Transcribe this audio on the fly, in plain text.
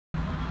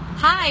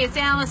Hi, it's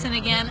Allison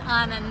again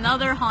on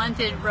another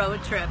haunted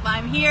road trip.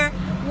 I'm here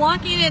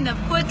walking in the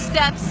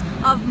footsteps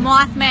of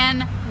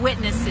Mothman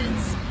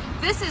witnesses.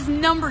 This is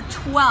number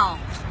 12,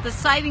 the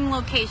sighting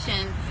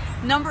location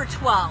number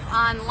 12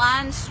 on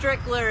Lon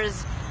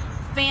Strickler's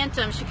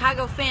Phantom,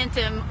 Chicago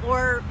Phantom,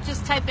 or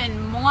just type in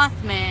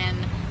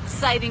Mothman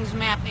sightings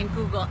map in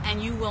Google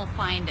and you will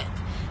find it.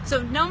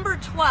 So number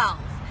 12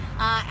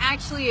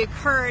 actually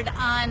occurred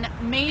on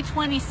May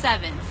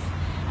 27th,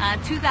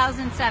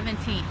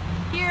 2017.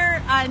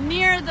 Here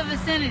near the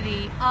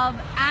vicinity of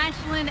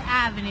Ashland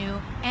Avenue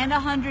and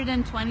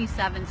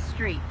 127th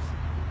Street.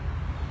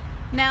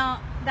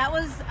 Now, that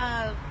was,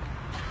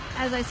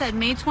 as I said,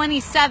 May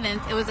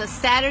 27th. It was a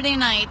Saturday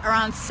night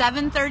around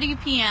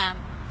 7:30 p.m.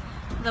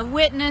 The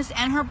witness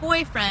and her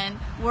boyfriend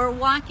were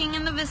walking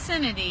in the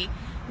vicinity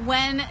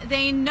when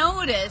they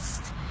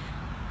noticed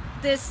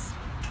this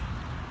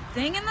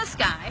thing in the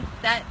sky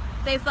that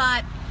they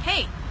thought,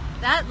 hey,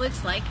 that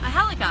looks like a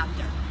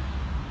helicopter.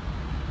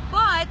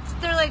 But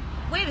they're like,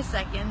 wait a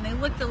second. They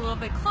looked a little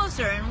bit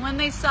closer, and when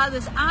they saw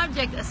this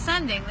object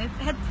ascending, they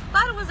had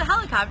thought it was a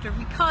helicopter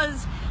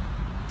because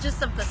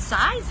just of the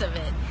size of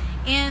it.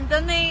 And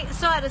then they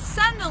saw it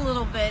ascend a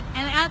little bit,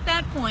 and at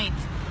that point,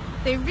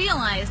 they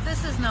realized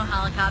this is no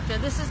helicopter,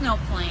 this is no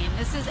plane,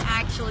 this is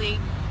actually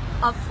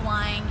a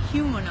flying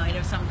humanoid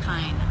of some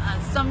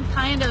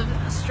kind of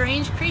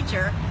strange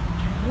creature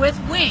with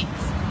wings.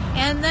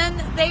 And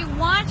then they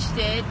watched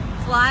it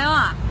fly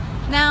off.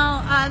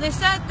 Now, they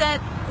said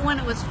that when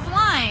it was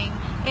flying,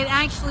 it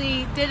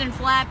actually didn't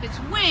flap its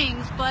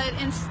wings, but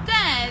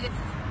instead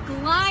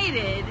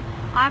glided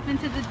off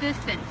into the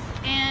distance.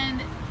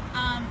 And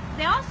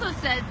they also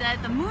said that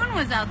the moon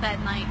was out that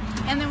night,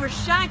 and they were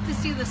shocked to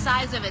see the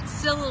size of it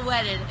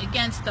silhouetted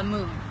against the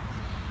moon.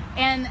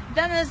 And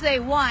then as they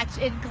watched,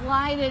 it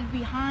glided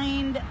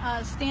behind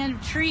a stand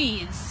of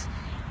trees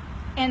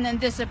and then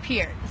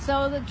disappeared.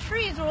 So the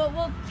trees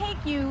will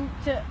take you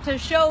to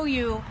show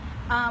you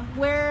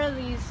where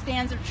these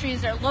stands of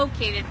trees are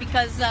located,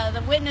 because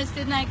the witness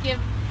did not give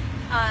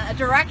a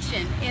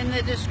direction in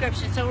the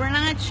description, so we're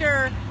not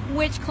sure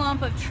which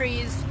clump of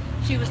trees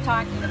she was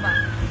talking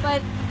about.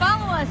 But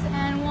follow us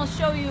and we'll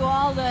show you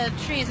all the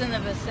trees in the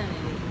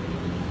vicinity.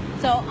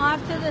 So off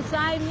to the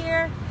side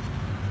here,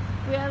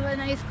 we have a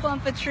nice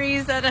clump of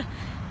trees that a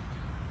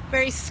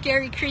very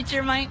scary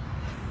creature might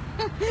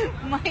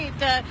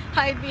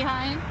hide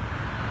behind.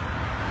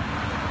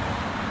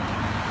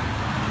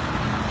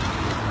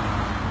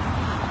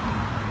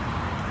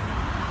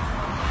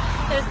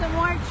 There's some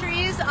more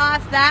trees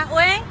off that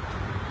way.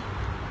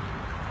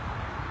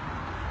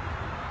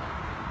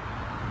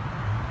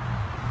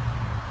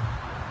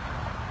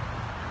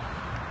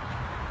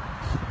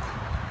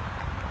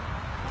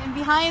 And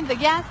behind the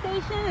gas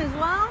station as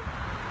well.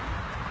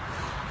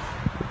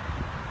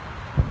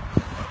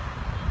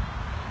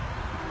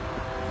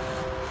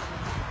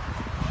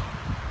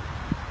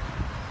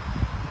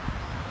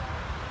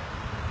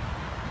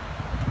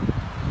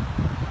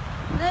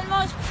 And then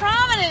most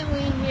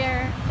prominently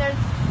here, there's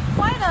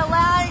quite a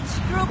large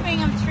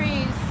grouping of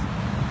trees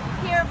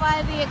here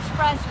by the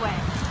expressway.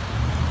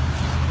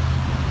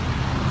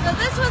 So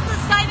this was the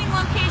sighting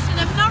location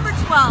of number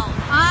 12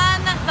 on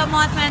the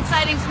Mothman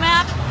sightings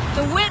map.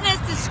 The witness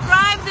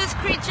described this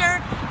creature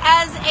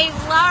as a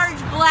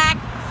large black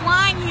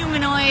flying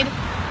humanoid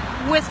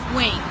with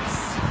wings.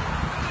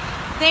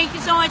 Thank you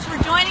so much for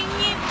joining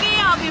me.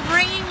 I'll be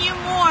bringing you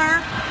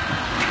more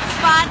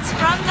spots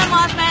from the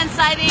Mothman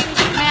sightings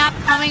map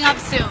coming up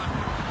soon.